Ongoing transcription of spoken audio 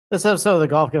This episode of the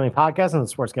Golf Gambling Podcast and the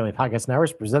Sports Gambling Podcast Network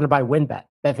is presented by WynnBET.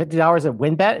 Bet $50 at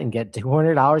WynnBET and get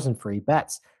 $200 in free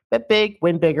bets. Bet big,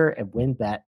 win bigger at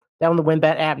WynnBET. Download the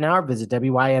WynnBET app now or visit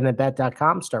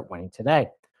wynnbet.com. Start winning today.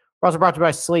 We're also brought to you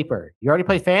by Sleeper. You already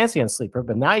play fantasy on Sleeper,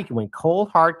 but now you can win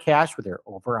cold, hard cash with your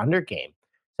over-under game.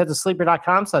 Head to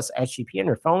sleeper.com/SGP on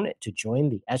your phone to join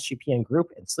the SGPN group,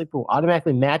 and Sleeper will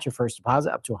automatically match your first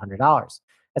deposit up to $100.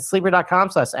 That's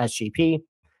sleeper.com/SGP.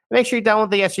 Make sure you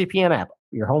download the SGPN app,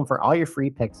 your home for all your free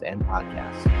picks and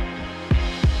podcasts.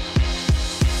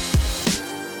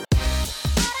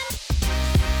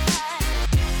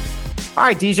 All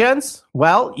right, D-Gens.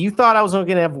 Well, you thought I was only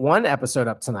going to have one episode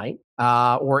up tonight,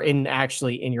 or in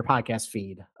your podcast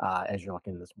feed as you're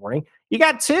looking this morning. You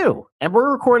got two, and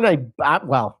we're recording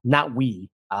not we.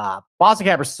 Boston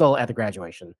Cap are still at the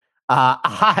graduation.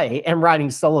 I am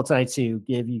riding solo tonight to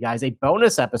give you guys a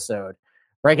bonus episode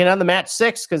breaking down the match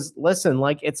 6, because listen,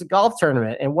 it's a golf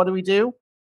tournament, and what do?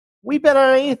 We bet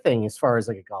on anything as far as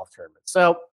a golf tournament.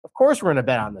 So of course we're going to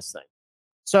bet on this thing.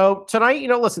 So tonight,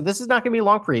 listen, this is not going to be a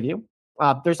long preview.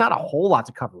 There's not a whole lot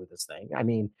to cover with this thing. I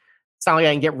mean, it's not like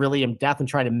I can get really in depth and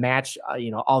try to match,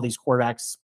 all these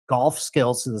quarterbacks' golf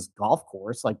skills to this golf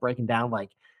course, like breaking down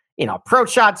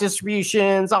approach shot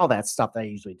distributions, all that stuff that I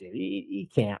usually do. You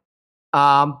can't.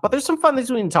 But there's some fun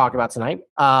things we can talk about tonight.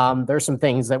 There's some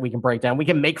things that we can break down. We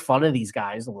can make fun of these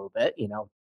guys a little bit.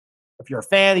 If you're a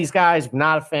fan of these guys, if you're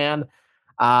not a fan,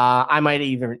 I might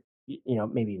even,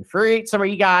 maybe infuriate some of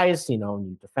you guys,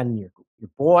 you defend your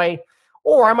boy,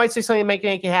 or I might say something to make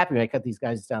you happy when I cut these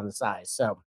guys down to size.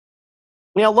 So,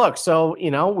 look,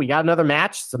 we got another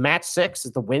match. It's a match 6.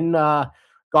 It's the Wynn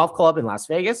Golf Club in Las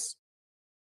Vegas.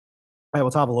 I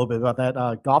will talk a little bit about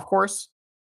that golf course.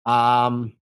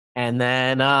 And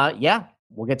then,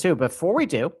 we'll get to it. Before we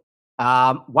do,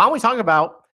 why don't we talk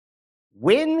about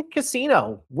Wynn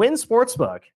Casino, Wynn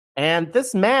Sportsbook? And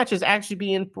this match is actually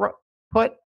being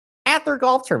put at their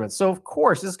golf tournament. So, of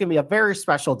course, this is going to be a very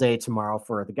special day tomorrow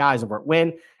for the guys over at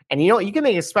Wynn. And, you can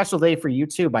make a special day for you,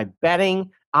 too, by betting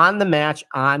on the match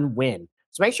on Wynn.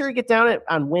 So make sure you get down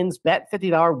on Wynn's Bet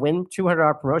 $50 Win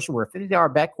 $200 promotion, where a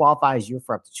 $50 bet qualifies you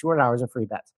for up to $200 in free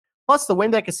bets. Plus, the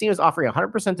WynnBET Casino is offering a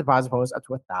 100% deposit bonus up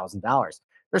to $1,000.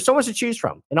 There's so much to choose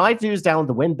from. And all you have to do is download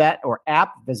the WynnBET or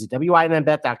app, visit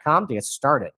wynnbet.com to get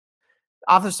started.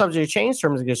 Offer subject to change,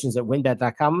 terms and conditions at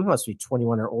wynnbet.com. Must be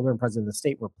 21 or older and present in the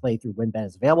state where play through WynnBET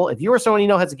is available. If you or someone you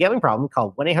know has a gambling problem,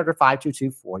 call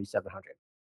 1-800-522-4700.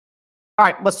 All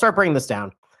right, let's start breaking this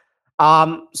down.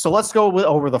 So let's go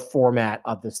over the format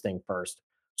of this thing first.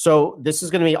 So this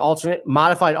is going to be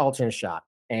modified alternate shot.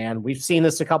 And we've seen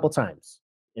this a couple times.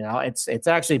 It's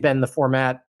actually been the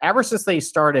format ever since they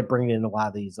started bringing in a lot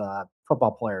of these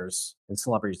football players and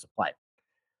celebrities to play.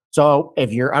 So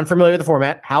if you're unfamiliar with the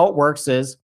format, how it works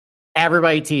is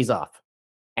everybody tees off.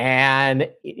 And,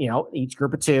 each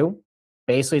group of 2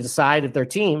 basically decide if their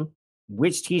team,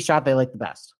 which tee shot they like the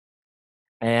best.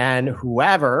 And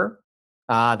whoever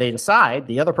they decide,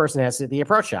 the other person has to hit the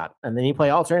approach shot. And then you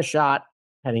play alternate shot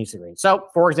heading to the green. So,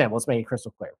 for example, let's make it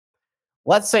crystal clear.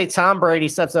 Let's say Tom Brady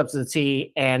steps up to the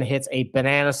tee and hits a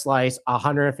banana slice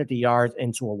 150 yards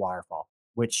into a waterfall,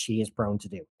 which he is prone to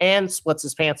do, and splits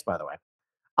his pants, by the way.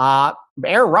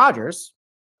 Aaron Rodgers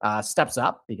steps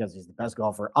up because he's the best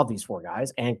golfer of these 4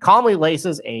 guys and calmly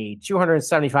laces a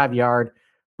 275-yard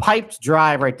piped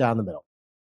drive right down the middle.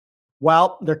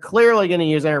 Well, they're clearly going to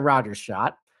use Aaron Rodgers'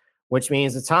 shot, which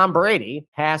means that Tom Brady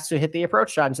has to hit the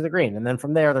approach shot into the green. And then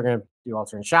from there, they're going to do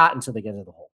alternate shot until they get into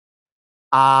the hole.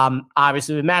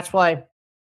 Obviously, with match play,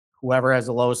 whoever has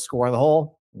the lowest score on the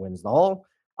hole wins the hole.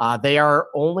 They are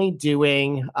only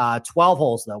doing 12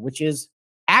 holes, though, which is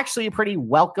actually a pretty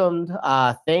welcomed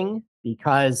thing,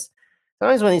 because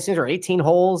sometimes when these things are 18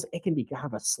 holes, it can be kind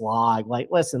of a slog.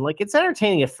 Listen, it's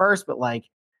entertaining at first, but at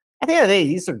the end of the day,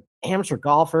 these are amateur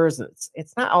golfers, and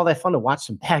it's not all that fun to watch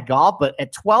some bad golf. But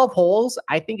at 12 holes,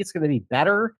 I think it's going to be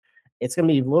better. It's going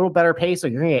to be a little better pace, so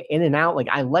you're going to get in and out.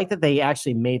 I like that they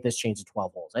actually made this change to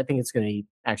 12 holes. I think it's going to be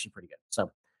actually pretty good. So,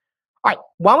 all right,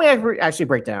 why don't we actually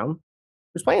break down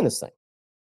who's playing this thing?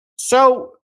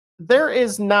 So there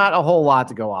is not a whole lot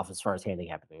to go off as far as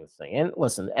handicapping this thing. And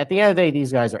listen, at the end of the day,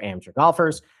 these guys are amateur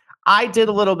golfers. I did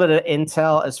a little bit of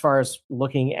intel as far as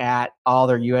looking at all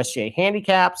their USGA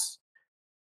handicaps,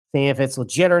 seeing if it's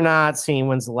legit or not, seeing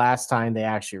when's the last time they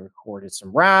actually recorded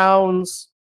some rounds,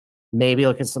 maybe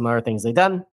look at some other things they've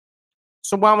done.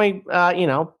 So why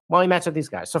don't we match up these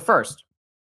guys? So first,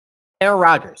 Aaron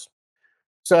Rodgers.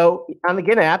 So on the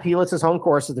Gin app, he lists his home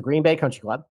course at the Green Bay Country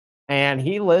Club, and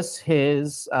he lists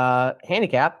his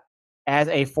handicap as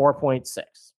a 4.6.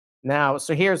 Now,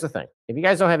 so here's the thing. If you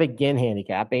guys don't have a GIN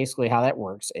handicap, basically how that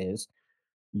works is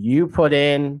you put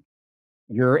in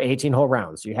your 18 hole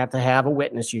rounds. You have to have a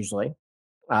witness usually.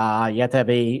 You have to have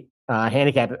a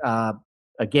handicap,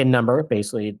 a GIN number,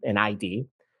 basically an ID.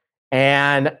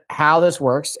 And how this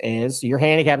works is your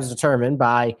handicap is determined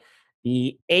by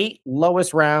the 8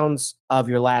 lowest rounds of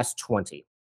your last 20.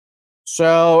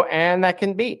 So, and that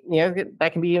can be,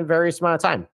 that can be in various amount of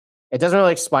time. It doesn't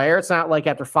really expire. It's not like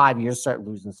after 5 years start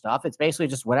losing stuff. It's basically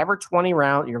just whatever 20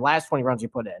 round, your last 20 rounds you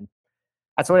put in.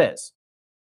 That's what it is.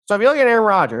 So if you look at Aaron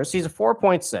Rodgers, he's a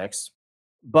 4.6.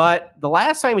 But the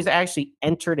last time he's actually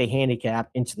entered a handicap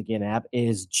into the GIN app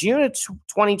is June of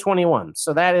 2021.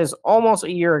 So that is almost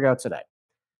a year ago today.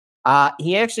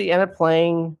 He actually ended up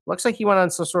playing, looks like he went on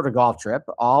some sort of golf trip.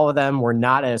 All of them were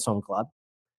not at his home club.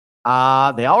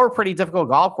 They all were pretty difficult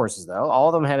golf courses, though. All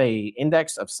of them had a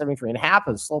index of 73.5,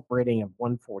 a slope rating of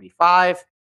 145.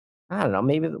 I don't know.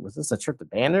 Maybe was this a trip to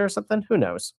Bandon or something? Who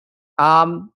knows?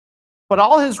 But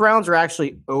all his rounds are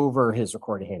actually over his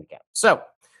recorded handicap. So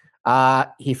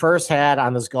he first had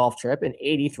on this golf trip an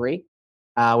 83,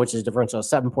 which is a differential of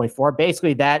 7.4.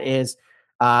 Basically, that is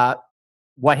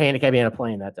what handicap he ended up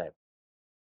playing that day.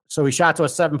 So he shot to a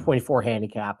 7.4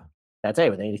 handicap that day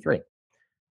with 83.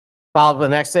 Followed the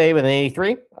next day with an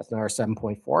 83. That's another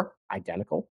 7.4,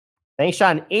 identical. Then he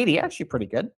shot an 80, actually pretty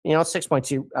good.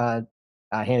 6.2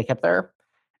 handicap there.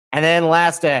 And then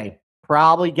last day,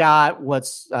 probably got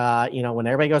what's, when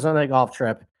everybody goes on a golf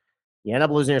trip, you end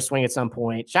up losing your swing at some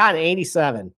point. Shot an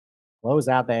 87. Close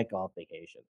out that golf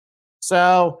vacation.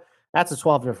 So that's a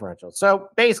 12 differential. So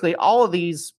basically, all of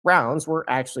these rounds were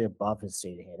actually above his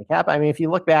stated handicap. I mean, if you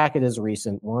look back at his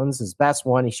recent ones, his best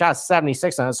one, he shot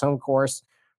 76 on his home course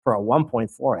for a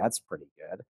 1.4. That's pretty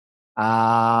good.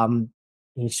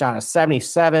 He shot a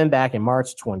 77 back in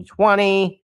March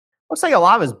 2020. Looks like a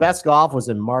lot of his best golf was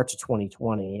in March of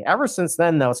 2020. Ever since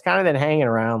then, though, it's kind of been hanging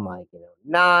around like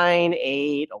 9,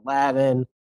 8, 11.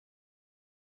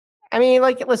 I mean,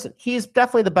 listen, he's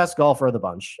definitely the best golfer of the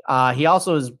bunch. He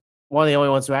also is one of the only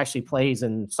ones who actually plays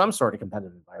in some sort of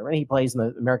competitive environment. He plays in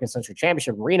the American Century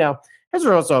Championship in Reno. His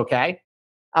results okay.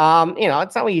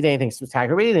 It's not like he did anything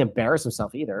spectacular, but he didn't embarrass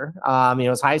himself either.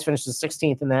 His highest finish is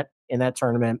 16th in that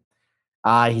tournament.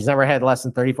 He's never had less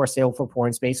than 34 Stableford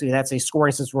points. Basically, that's a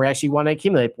scoring system where you actually want to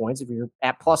accumulate points. If you're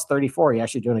at plus 34, you're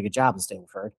actually doing a good job in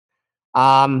Stableford.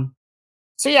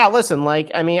 So yeah, listen, I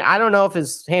don't know if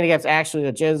his handicap's actually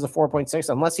legit as a 4.6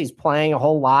 unless he's playing a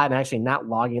whole lot and actually not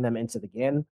logging them into the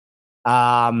GIN.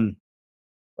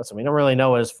 Listen, we don't really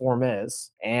know what his form is.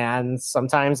 And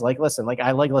sometimes, I like listening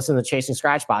to the Chasing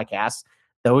Scratch podcast.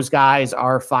 Those guys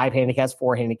are 5 handicaps,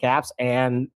 4 handicaps,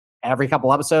 and every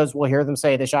couple episodes we'll hear them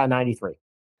say they shot a 93.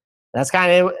 That's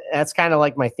kind of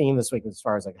like my theme this week as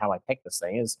far as how I pick this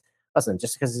thing is. Listen,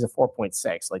 just because he's a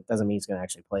 4.6, doesn't mean he's going to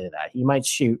actually play to that. He might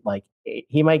shoot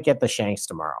he might get the shanks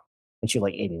tomorrow and shoot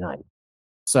 89.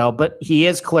 So, but he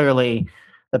is clearly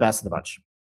the best of the bunch.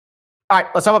 All right,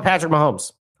 let's talk about Patrick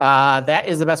Mahomes. That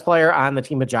is the best player on the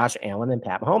team with Josh Allen and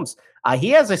Pat Mahomes. He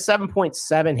has a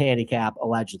 7.7 handicap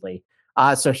allegedly.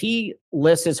 So he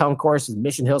lists his home course as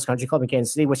Mission Hills Country Club in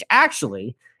Kansas City, which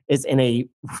actually is in a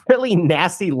really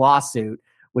nasty lawsuit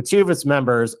with 2 of its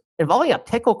members involving a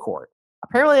pickle court.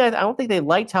 Apparently, I don't think they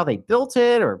liked how they built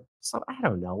it or some, I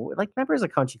don't know. Members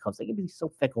of country clubs, they can be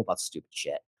so fickle about stupid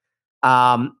shit.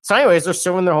 So anyways, they're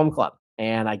suing their home club.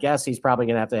 And I guess he's probably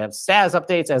going to have status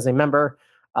updates as a member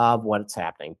of what's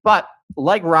happening. But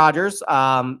like Rodgers,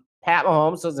 Pat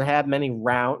Mahomes doesn't have many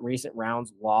recent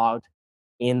rounds logged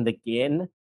in the GIN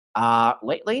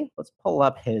lately. Let's pull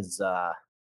up his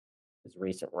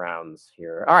recent rounds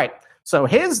here. All right. So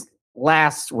his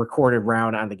last recorded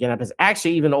round on the GIN app is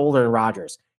actually even older than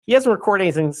Rodgers. He hasn't recorded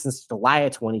anything since July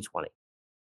of 2020.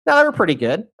 Now, they were pretty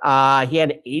good. He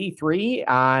had an 83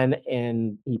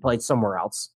 and he played somewhere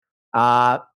else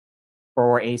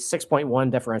for a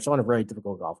 6.1 differential on a really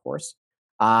difficult golf course.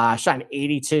 Shot an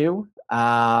 82,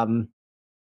 and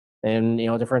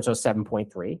differential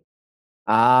 7.3.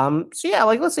 So yeah,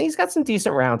 listen, he's got some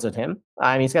decent rounds at him.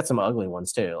 I mean, he's got some ugly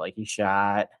ones too. He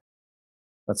shot,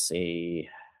 let's see,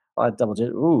 double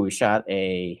digit. Ooh, he shot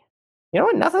nothing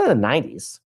in the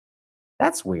 90s.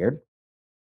 That's weird.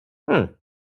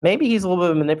 Maybe he's a little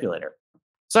bit of a manipulator.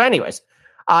 So, anyways,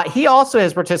 he also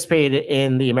has participated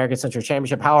in the American Century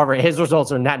Championship. However, his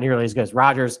results are not nearly as good as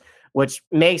Rodgers, which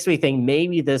makes me think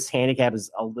maybe this handicap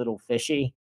is a little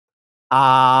fishy.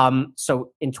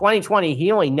 So in 2020,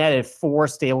 he only netted 4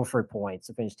 Stableford points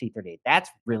to finish T38. That's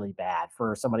really bad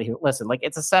for somebody who, listen,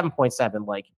 it's a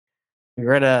 7.7.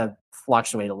 You're going to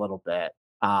fluctuate a little bit.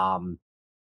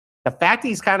 The fact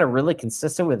he's kind of really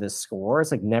consistent with his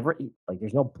scores, like never, like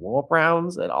there's no blow up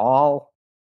rounds at all.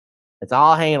 It's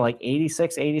all hanging like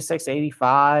 86, 86,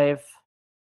 85.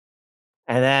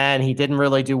 And then he didn't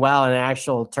really do well in an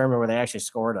actual tournament where they actually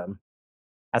scored him.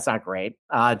 That's not great.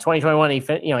 2021, he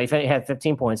had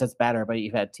 15 points. That's better, but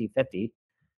you've had T50.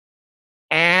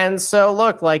 And so,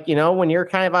 look, like, when you're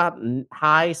kind of a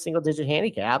high single digit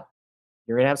handicap,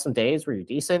 you're going to have some days where you're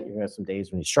decent. You're going to have some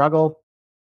days when you struggle.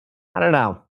 I don't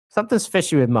know. Something's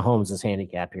fishy with Mahomes'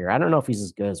 handicap here. I don't know if he's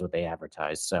as good as what they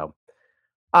advertise. So,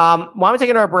 why don't we take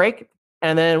another break?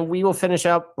 And then we will finish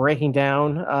up breaking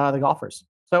down the golfers.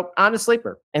 So on to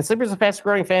Sleeper. And Sleeper is a fast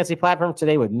growing fantasy platform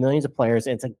today with millions of players.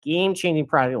 And it's a game changing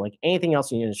product like anything else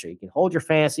in the industry. You can hold your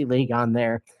fantasy league on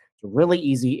there. It's a really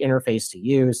easy interface to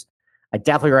use. I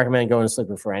definitely recommend going to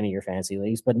Sleeper for any of your fantasy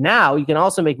leagues. But now you can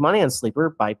also make money on Sleeper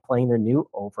by playing their new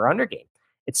over-under game.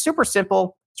 It's super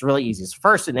simple. It's really easy. So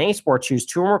first, in any sport, choose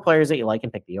two or more players that you like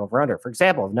and pick the over-under. For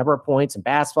example, the number of points in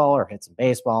basketball or hits in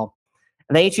baseball.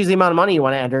 And they choose the amount of money you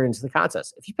want to enter into the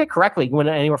contest. If you pick correctly, you can win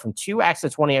anywhere from 2x to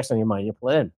 20x on your money you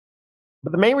put in.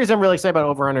 But the main reason I'm really excited about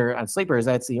Over-Under on Sleeper is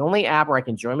that it's the only app where I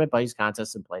can join my buddies'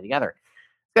 contests and play together.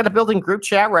 It's got a built-in group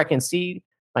chat where I can see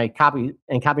my copy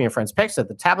your friends' picks at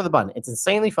the tap of the button. It's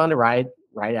insanely fun to ride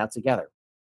out together.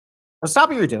 So stop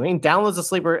what you're doing. Download the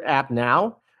Sleeper app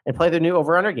now and play the new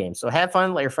Over-Under game. So have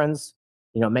fun. Let your friends,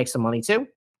 make some money too.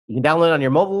 You can download it on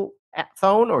your mobile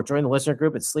phone or join the listener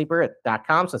group at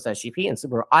sleeper.com/SGP, and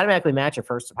Sleeper will automatically match your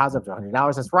first deposit up to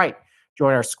 $100. That's right.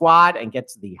 Join our squad and get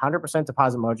to the 100%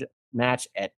 deposit match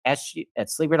at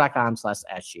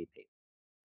sleeper.com/SGP.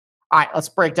 All right, let's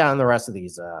break down the rest of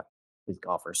these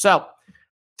golfers. So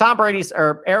Tom Brady's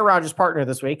or Aaron Rodgers' partner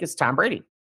this week is Tom Brady.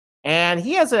 And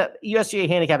he has a USGA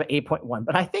handicap at 8.1,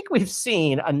 but I think we've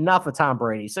seen enough of Tom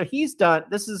Brady. So he's done,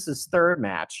 this is his third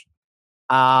match.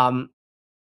 And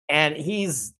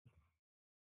he's,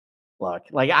 look,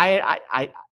 like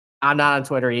I'm not on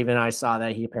Twitter even. I saw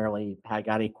that he apparently had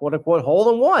got a quote unquote hole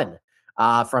in one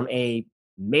from a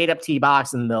made up tee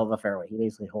box in the middle of the fairway. He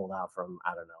basically holed out from,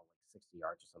 I don't know, 60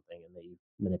 yards or something, and they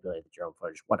manipulated the drone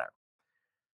footage, whatever.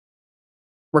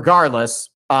 Regardless,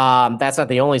 that's not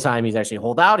the only time he's actually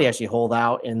holed out. He actually holed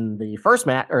out in the first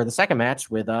match or the second match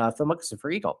with Phil Mickelson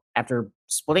for eagle after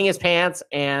splitting his pants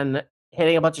and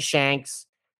hitting a bunch of shanks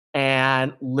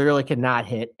and literally could not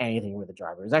hit anything with the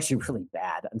driver. It was actually really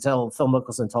bad until Phil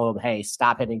Mickelson told him, hey,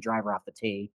 stop hitting driver off the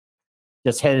tee.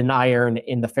 Just hit an iron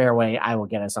in the fairway. I will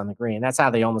get us on the green. That's how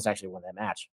they almost actually won that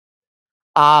match.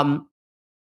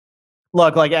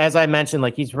 Look, like as I mentioned,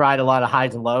 like he's provided a lot of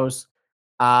highs and lows.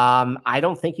 I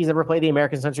don't think he's ever played the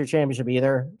American Century Championship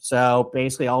either. So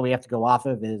basically all we have to go off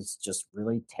of is just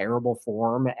really terrible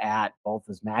form at both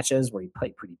his matches where he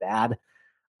played pretty bad.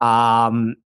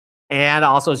 And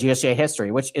also his USGA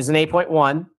history, which is an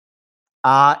 8.1.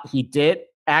 He did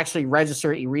actually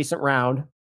register a recent round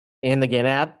in the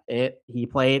Gannett. He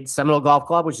played Seminole Golf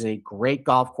Club, which is a great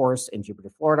golf course in Jupiter,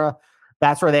 Florida.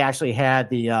 That's where they actually had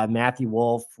the Matthew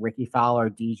Wolff, Ricky Fowler,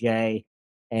 DJ,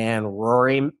 and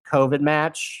Rory COVID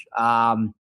match.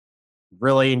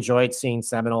 Really enjoyed seeing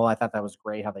Seminole. I thought that was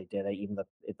great how they did it. Even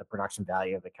the production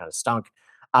value of it kind of stunk.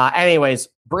 Anyways,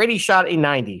 Brady shot a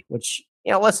 90, which,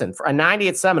 listen, for a 90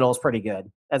 at Seminole is pretty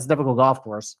good. That's a difficult golf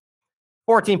course.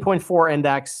 14.4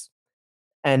 index.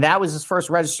 And that was his first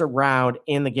registered round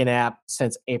in the Gannett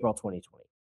since April 2020.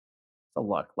 So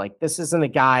look, like this isn't a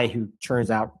guy who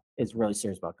turns out is really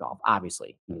serious about golf.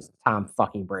 Obviously, he's Tom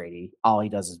fucking Brady. All he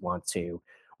does is want to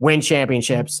win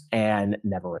championships and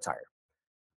never retire.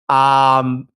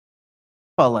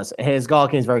 But listen, his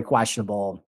golf game is very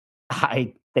questionable.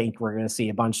 I think we're going to see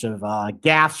a bunch of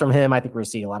gaffes from him. I think we're going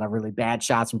to see a lot of really bad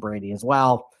shots from Brady as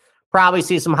well. Probably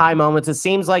see some high moments. It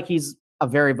seems like he's a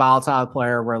very volatile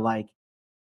player where like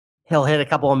he'll hit a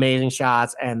couple amazing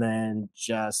shots and then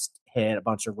just hit a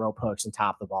bunch of rope hooks and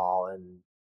top the ball and,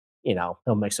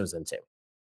 he'll mix those in too.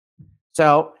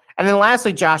 So, and then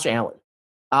lastly, Josh Allen.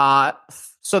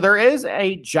 So there is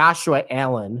a Joshua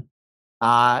Allen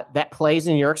that plays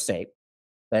in New York State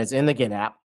that is in the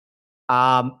Gannett.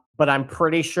 But I'm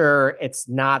pretty sure it's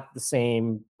not the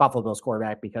same Buffalo Bills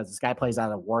quarterback because this guy plays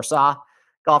out of Warsaw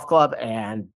Golf Club,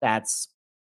 and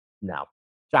no.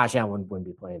 Josh Allen wouldn't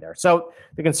be playing there. So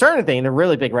the concerning thing, the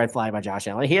really big red flag by Josh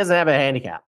Allen, he doesn't have a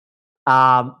handicap.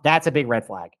 That's a big red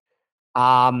flag.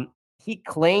 He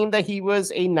claimed that he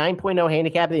was a 9.0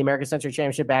 handicap at the American Century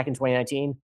Championship back in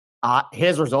 2019.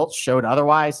 His results showed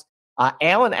otherwise.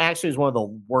 Allen actually was one of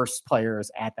the worst players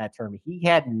at that tournament. He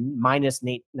had minus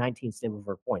 19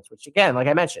 Stableford points, which again, like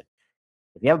I mentioned,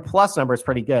 if you have a plus number, it's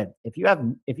pretty good. If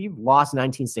you've lost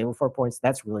 19 Stableford points,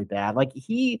 that's really bad. Like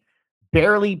he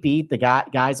barely beat the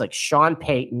guys like Sean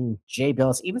Payton, Jay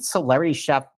Billis, even celebrity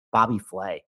chef Bobby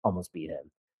Flay almost beat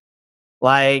him.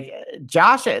 Like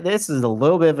Josh, this is a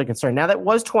little bit of a concern. Now that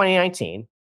was 2019.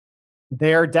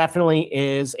 There definitely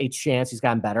is a chance he's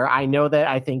gotten better. I know that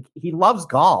I think he loves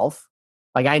golf.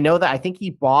 Like I know that I think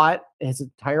he bought his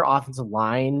entire offensive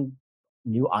line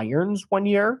new irons one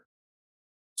year.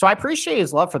 So I appreciate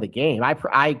his love for the game.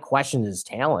 I question his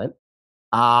talent.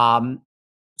 Um,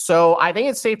 so I think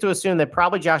it's safe to assume that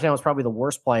probably Josh Allen is probably the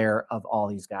worst player of all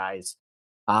these guys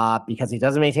because he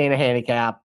doesn't maintain a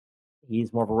handicap.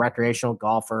 He's more of a recreational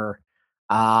golfer,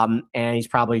 and he's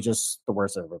probably just the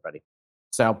worst of everybody.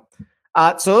 So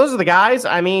those are the guys.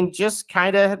 I mean, just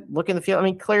kind of look in the field. I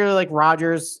mean, clearly, like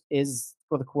Rodgers is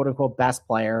the quote unquote best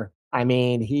player. I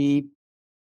mean,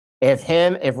 if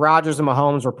Rodgers and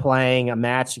Mahomes were playing a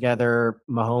match together,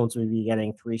 Mahomes would be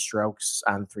getting 3 strokes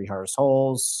on 3 hardest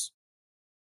holes.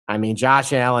 I mean,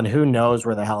 Josh Allen, who knows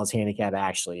where the hell his handicap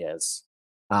actually is?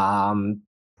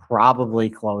 Probably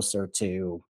closer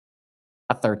to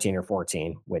a 13 or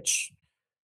 14, which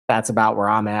that's about where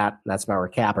I'm at. That's about where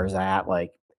Capper's at.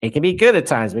 Like, it can be good at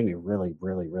times, maybe really,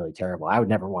 really, really terrible. I would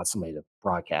never want somebody to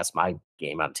broadcast my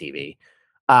game on TV.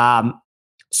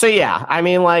 So yeah, I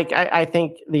mean, like, I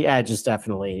think the edge is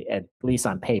definitely, at least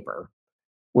on paper,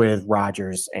 with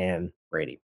Rodgers and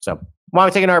Brady. So why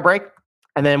don't we take another break?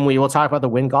 And then we will talk about the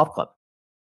Wynn Golf Club.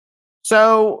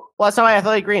 So let's talk about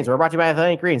Athletic Greens. We're brought to you by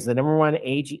Athletic Greens, the number one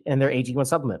AG and their AG1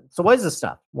 supplement. So what is this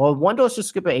stuff? Well, one dose of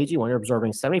scoop of AG1, you're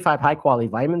absorbing 75 high-quality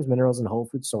vitamins, minerals, and whole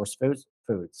food source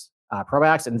foods,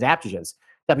 probiotics, and adaptogens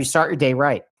that help you start your day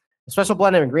right. A special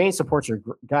blend of ingredients supports your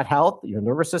gut health, your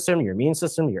nervous system, your immune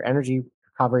system, your energy,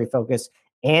 recovery, focus,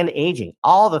 and aging.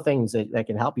 All the things that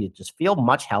can help you just feel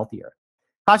much healthier.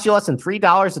 Costs you less than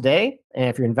 $3 a day, and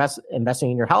if you're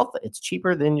investing in your health, it's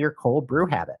cheaper than your cold brew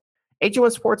habit.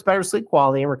 AG1 supports better sleep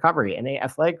quality and recovery, and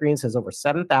Athletic Greens has over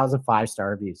 7,000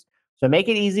 5-star reviews. So make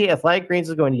it easy. Athletic Greens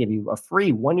is going to give you a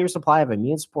free 1-year supply of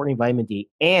immune-supporting vitamin D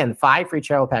and 5 free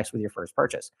travel packs with your first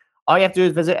purchase. All you have to do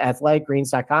is visit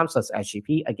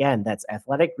athleticgreens.com/SGP. Again, that's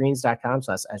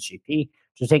athleticgreens.com/SGP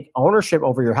to take ownership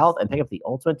over your health and pick up the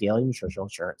ultimate daily nutritional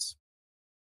insurance.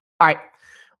 All right,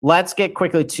 let's get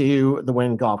quickly to the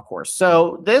Wynn Golf Course.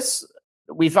 So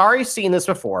we've already seen this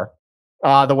before.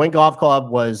 The Wynn Golf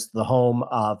Club was the home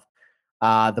of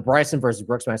the Bryson versus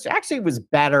Brooks match. Actually, it was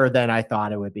better than I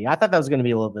thought it would be. I thought that was going to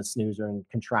be a little bit snoozer and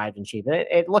contrived and cheap. And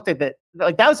it looked like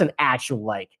that was an actual,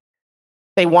 like,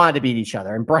 they wanted to beat each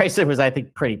other. And Bryson was, I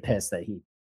think, pretty pissed that he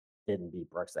didn't beat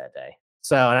Brooks that day.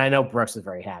 So, and I know Brooks is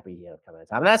very happy, coming to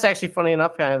time. And that's actually, funny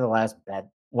enough, kind of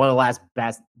one of the last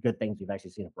best good things we've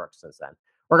actually seen of Brooks since then.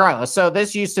 Regardless, so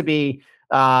this used to be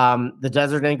the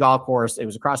Desert Inn Golf Course. It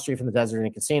was across the street from the Desert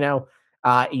Inn Casino.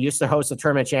 It used to host the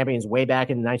Tournament of Champions way back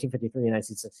in 1953 and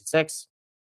 1966.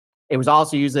 It was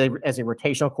also used as a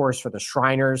rotational course for the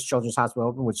Shriners Children's Hospital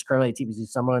Open, which is currently a TPC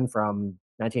Summerlin from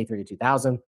 1983 to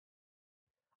 2000.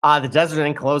 The Desert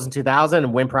Inn closed in 2000,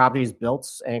 and Wynn Properties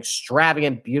built an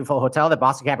extravagant, beautiful hotel that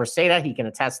Boston Capper stayed at. He can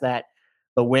attest that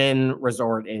the Wynn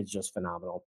Resort is just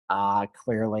phenomenal.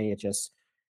 Clearly,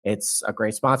 it's a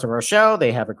great sponsor of our show.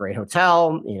 They have a great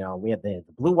hotel. We have the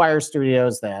Blue Wire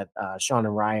Studios that Sean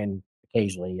and Ryan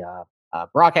occasionally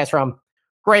broadcast from.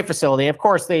 Great facility. Of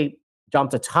course, they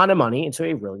dumped a ton of money into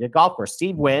a really good golf course.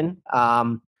 Steve Wynn,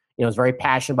 is very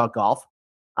passionate about golf.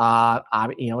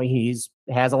 He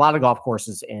has a lot of golf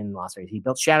courses in Las Vegas. He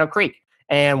built Shadow Creek,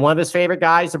 and one of his favorite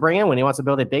guys to bring in when he wants to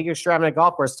build a big, extravagant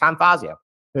golf course, Tom Fazio,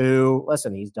 who,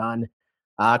 listen, he's done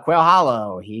Quail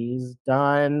Hollow. He's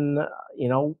done,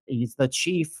 he's the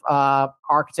chief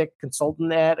architect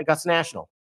consultant at Augusta National.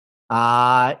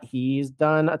 He's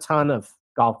done a ton of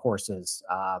golf courses.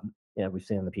 We've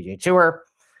seen on the PGA Tour.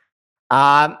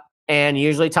 And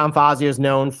usually Tom Fazio is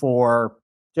known for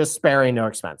just sparing no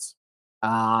expense.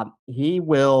 He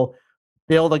will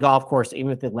build a golf course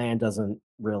even if the land doesn't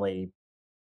really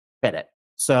fit it.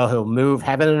 So he'll move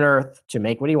heaven and earth to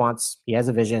make what he wants. He has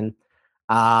a vision.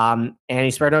 And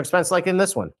he spared no expense like in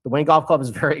this one. The Wynn Golf Club is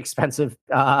a very expensive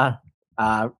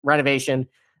renovation.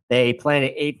 They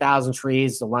planted 8,000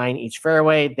 trees to line each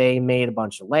fairway. They made a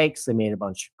bunch of lakes. They made a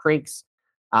bunch of creeks.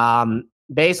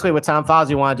 Basically, what Tom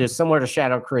Fazio wanted to do, similar to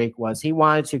Shadow Creek, was he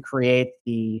wanted to create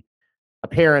the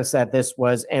appearance that this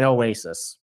was an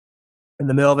oasis in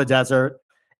the middle of a desert.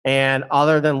 And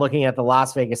other than looking at the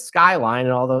Las Vegas skyline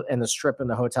and the strip and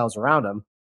the hotels around them,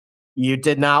 you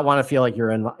did not want to feel like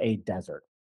you're in a desert,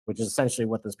 which is essentially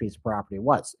what this piece of property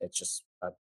was. It's just a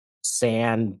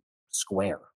sand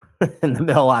square in the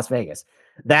middle of Las Vegas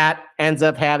that ends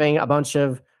up having a bunch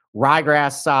of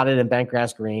ryegrass, sodded, and bent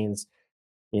grass greens.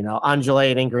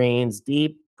 undulating greens,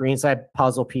 deep greenside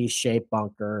puzzle piece shaped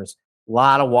bunkers, a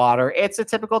lot of water. It's a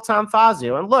typical Tom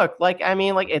Fazio. And look,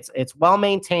 it's well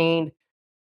maintained.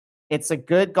 It's a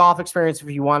good golf experience if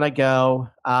you want to go.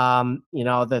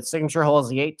 The signature hole is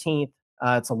the 18th.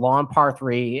 It's a long par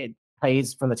three. It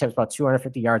plays from the tips about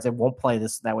 250 yards. It won't play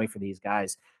this that way for these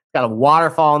guys. It's got a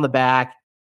waterfall in the back.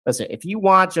 Listen, if you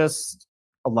want just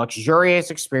a luxurious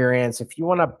experience, if you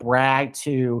want to brag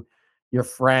to your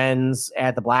friends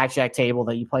at the blackjack table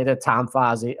that you played at Tom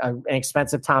Fazio, an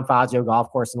expensive Tom Fazio golf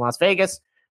course in Las Vegas,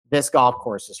 this golf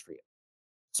course is for you.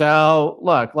 So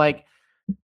look,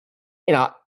 you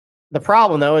know, the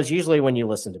problem, though, is usually when you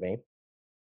listen to me,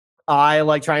 I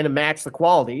like trying to match the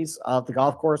qualities of the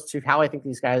golf course to how I think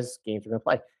these guys' games are going to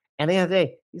play. And at the end of the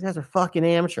day, these guys are fucking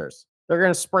amateurs. They're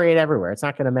going to spray it everywhere. It's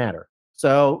not going to matter.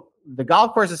 So the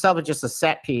golf course itself is just a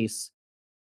set piece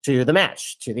to the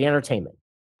match, to the entertainment.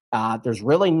 There's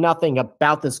really nothing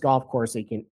about this golf course that you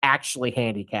can actually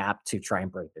handicap to try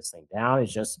and break this thing down.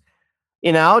 It's just,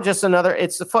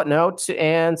 it's a footnote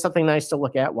and something nice to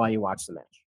look at while you watch the match.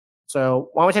 So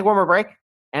why don't we take one more break,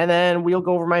 and then we'll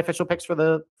go over my official picks for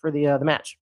the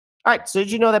match. All right. So did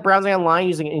you know that browsing online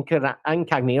using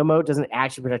incognito mode doesn't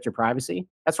actually protect your privacy?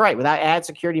 That's right. Without ad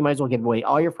security, you might as well give away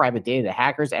all your private data to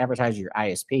hackers, advertisers, your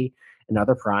ISP, and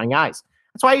other prying eyes.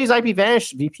 That's why I use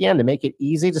IPVanish VPN to make it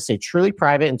easy to stay truly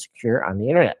private and secure on the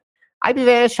internet.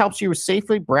 IPVanish helps you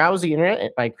safely browse the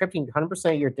internet by encrypting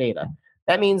 100% of your data.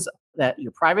 That means that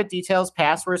your private details,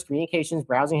 passwords, communications,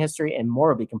 browsing history, and more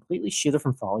will be completely shielded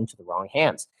from falling into the wrong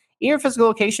hands. Even your physical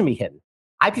location will be hidden.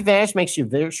 IPVanish makes you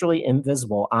virtually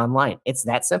invisible online. It's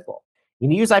that simple. You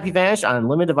can use IPVanish on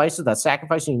unlimited devices without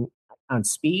sacrificing on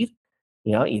speed,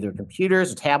 either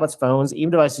computers or tablets, phones,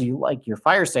 even devices you like your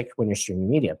Fire Stick when you're streaming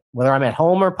media. Whether I'm at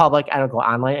home or public, I don't go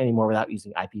online anymore without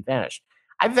using IPVanish.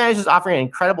 IPVanish is offering an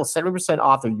incredible 70%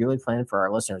 off their yearly plan for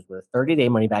our listeners with a 30-day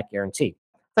money-back guarantee.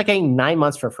 It's like getting 9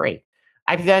 months for free.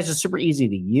 IPVanish is super easy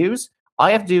to use. All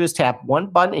you have to do is tap one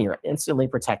button and you're instantly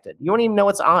protected. You don't even know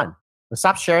it's on. So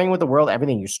stop sharing with the world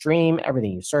everything you stream,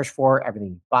 everything you search for, everything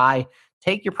you buy.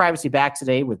 Take your privacy back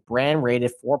today with brand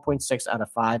rated 4.6 out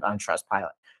of 5 on Trustpilot.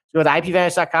 So go to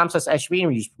IPVanish.com/SGP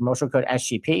and use promotional code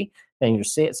SGP. Then your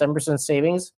 7%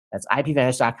 savings. That's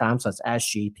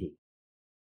IPVanish.com/SGP.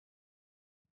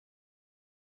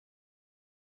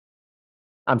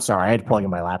 I'm sorry, I had to plug in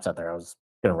my laptop there. I was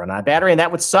going to run out of battery, and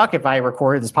that would suck if I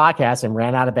recorded this podcast and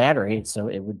ran out of battery, so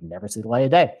it would never see the light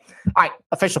of day. All right,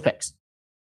 official picks.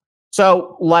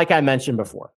 So, like I mentioned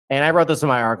before, and I wrote this in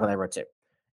my article that I wrote too,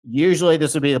 usually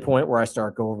this would be the point where I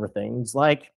start go over things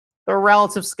like the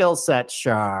relative skill set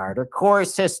chart or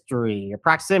course history or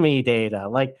proximity data,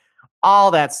 like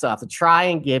all that stuff to try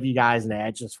and give you guys an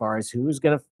edge as far as who's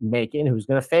going to make it and who's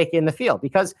going to fake it in the field.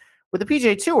 Because with the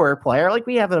PGA Tour player,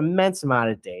 we have an immense amount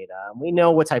of data. And we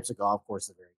know what types of golf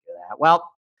courses they're good at. Well,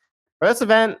 for this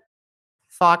event,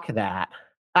 fuck that.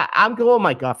 I'm going with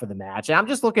my gut for the match. And I'm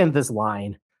just looking at this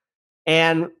line.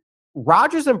 And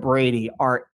Rodgers and Brady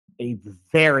are a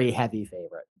very heavy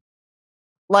favorite.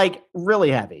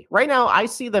 Really heavy. Right now, I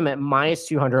see them at minus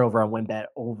 200 over on WinBet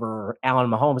over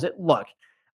Allen Mahomes. Look,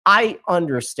 I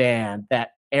understand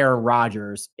that Aaron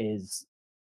Rodgers is,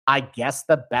 I guess,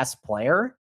 the best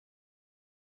player.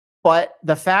 But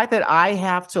the fact that I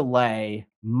have to lay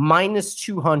minus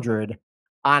 200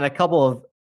 on a couple of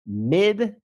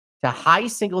mid to high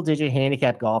single-digit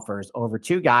handicap golfers over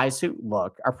two guys who,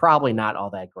 look, are probably not all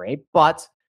that great, but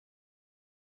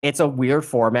it's a weird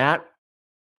format.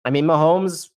 I mean,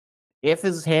 Mahomes, if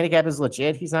his handicap is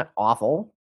legit, he's not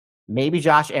awful. Maybe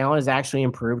Josh Allen has actually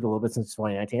improved a little bit since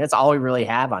 2019. That's all we really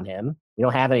have on him. We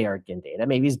don't have any Arkin data.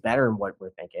 Maybe he's better than what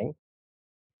we're thinking.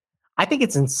 I think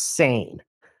it's insane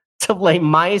to lay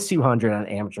minus 200 on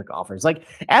amateur golfers.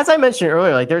 As I mentioned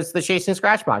earlier, there's the Chasing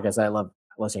Scratch podcast I love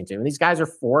listening to, and these guys are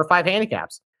 4 or 5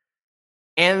 handicaps,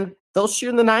 and they'll shoot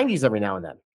in the 90s every now and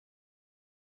then.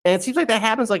 And it seems like that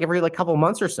happens every couple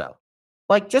months or so.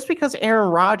 Just because Aaron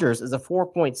Rodgers is a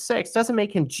 4.6 doesn't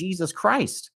make him Jesus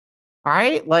Christ. All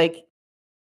right?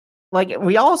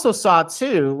 We also saw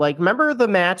too, remember the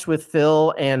match with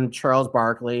Phil and Charles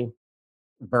Barkley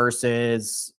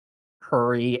versus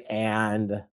Curry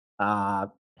and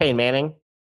Peyton Manning?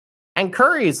 And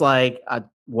Curry's a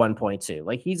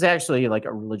 1.2. He's actually a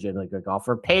legitimately good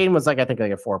golfer. Payne was I think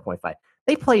a 4.5.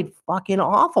 They played fucking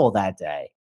awful that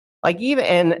day.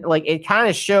 It kind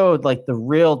of showed the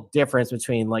real difference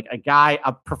between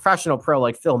a professional pro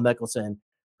like Phil Mickelson,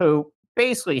 who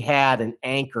basically had an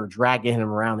anchor dragging him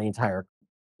around the entire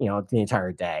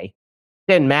day.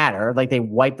 Didn't matter. They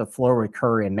wiped the floor with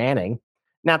Curry and Manning.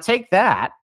 Now take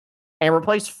that and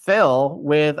replace Phil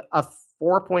with a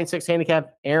 4.6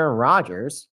 handicap Aaron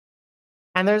Rodgers,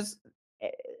 and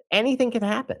anything can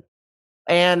happen.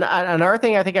 And another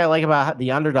thing I think I like about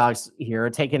the underdogs here,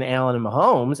 taking Allen and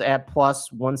Mahomes at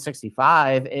plus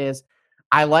 165, is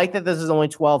I like that this is only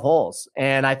 12 holes.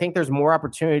 And I think there's more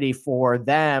opportunity for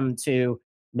them to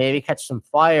maybe catch some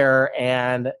fire.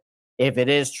 And if it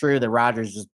is true that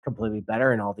Rodgers is completely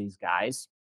better than all these guys,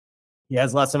 he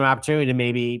has less of an opportunity to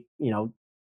maybe,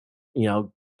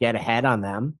 get ahead on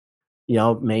them,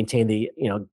 maintain the,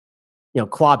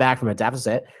 claw back from a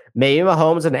deficit. Maybe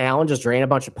Mahomes and Allen just drain a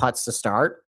bunch of putts to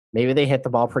start. Maybe they hit the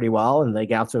ball pretty well and they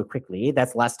get out to a quick lead.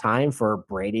 That's less time for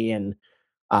Brady and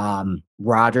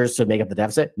Rodgers to make up the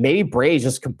deficit. Maybe Brady's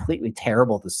just completely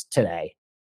terrible today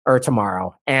or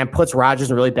tomorrow and puts Rodgers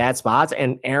in really bad spots.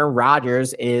 And Aaron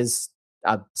Rodgers is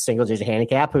a single-digit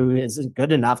handicap who isn't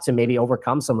good enough to maybe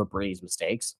overcome some of Brady's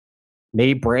mistakes.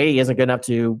 Maybe Brady isn't good enough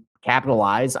to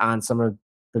capitalize on some of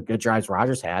the good drives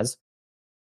Rodgers has.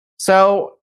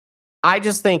 So I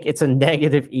just think it's a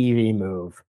negative EV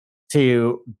move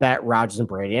to bet Rodgers and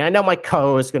Brady. And I know my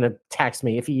co is going to text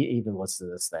me if he even listens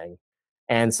to this thing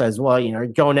and says, well,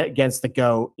 going against the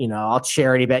GOAT, I'll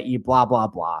charity bet you, blah, blah,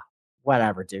 blah.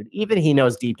 Whatever, dude. Even he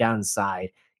knows deep down inside,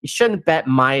 you shouldn't bet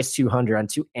minus 200 on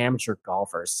two amateur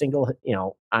golfers,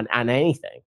 on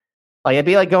anything. Like, it'd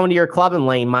be like going to your club and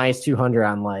laying minus 200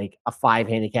 on like a 5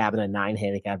 handicap and a 9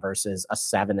 handicap versus a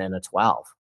 7 and a 12.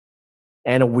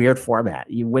 And a weird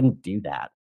format. You wouldn't do that.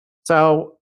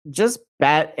 So just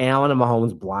bet Allen and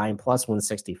Mahomes blind plus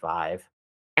 165.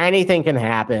 Anything can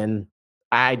happen.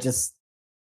 That's just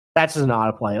an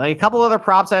auto play. Like a couple other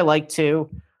props I like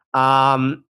too.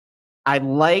 I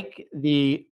like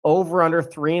the over under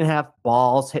 3.5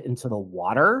 balls hit into the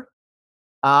water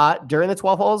during the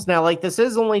 12 holes. Now, like this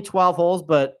is only 12 holes,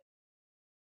 but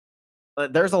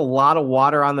there's a lot of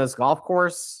water on this golf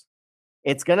course.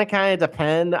 It's going to kind of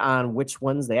depend on which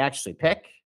ones they actually pick.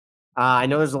 I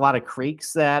know there's a lot of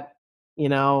creeks that,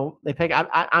 they pick.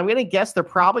 I'm going to guess they're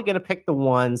probably going to pick the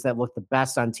ones that look the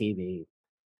best on TV.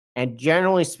 And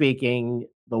generally speaking,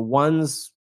 the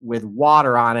ones with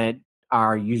water on it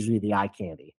are usually the eye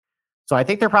candy. So I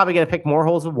think they're probably going to pick more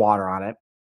holes with water on it.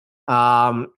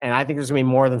 And I think there's going to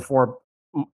be more than four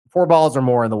balls or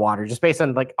more in the water, just based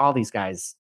on like all these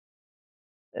guys.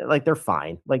 Like they're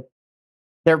fine. Like,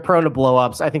 they're prone to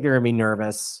blow-ups. I think they're going to be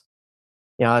nervous,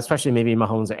 especially maybe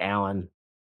Mahomes or Allen.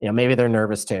 Maybe they're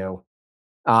nervous too.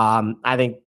 I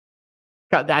think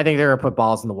they're going to put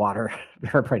balls in the water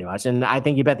pretty much. And I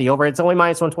think you bet the over. It's only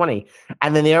minus 120.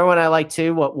 And then the other one I like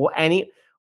too,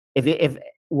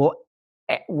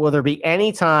 will there be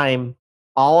any time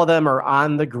all of them are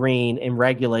on the green in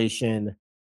regulation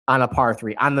on a par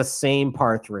 3, on the same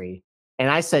par 3?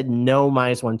 And I said no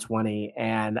minus 120.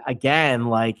 And again,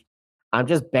 like, I'm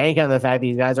just banking on the fact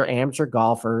these guys are amateur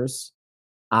golfers.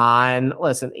 And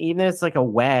listen, even if it's like a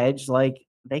wedge, like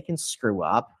they can screw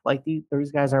up. Like these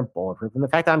guys aren't bulletproof. And the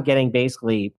fact that I'm getting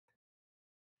basically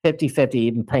 50-50,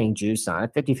 even paying juice on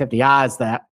it, 50-50 odds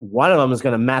that one of them is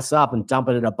going to mess up and dump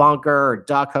it in a bunker or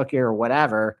duck hook here or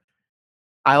whatever.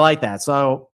 I like that.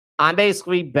 So I'm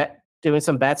basically doing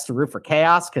some bets to root for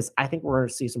chaos because I think we're going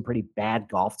to see some pretty bad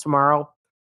golf tomorrow.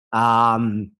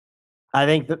 I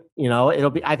think that,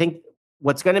 I think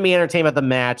what's going to be entertainment of the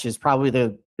match is probably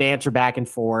the banter back and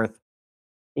forth.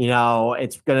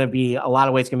 It's going to be a lot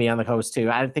of ways going to be on the coast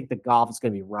too. I think the golf is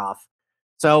going to be rough.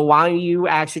 So why don't you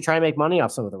actually try and make money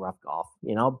off some of the rough golf?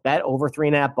 Bet over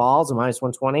 3.5 balls and minus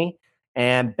 120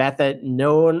 and bet that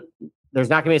there's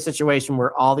not going to be a situation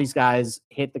where all these guys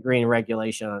hit the green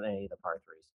regulation on any of the par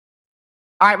 3s.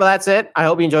 All right. Well, that's it. I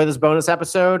hope you enjoyed this bonus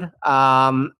episode.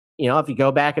 If you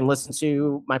go back and listen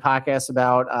to my podcast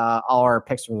about all our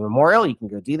picks from the Memorial, you can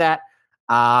go do that.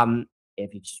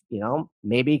 If you,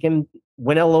 maybe you can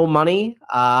win a little money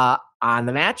on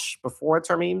the match before the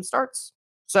tournament even starts.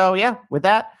 So, yeah, with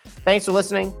that, thanks for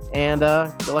listening, and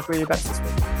good luck with your bets this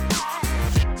week.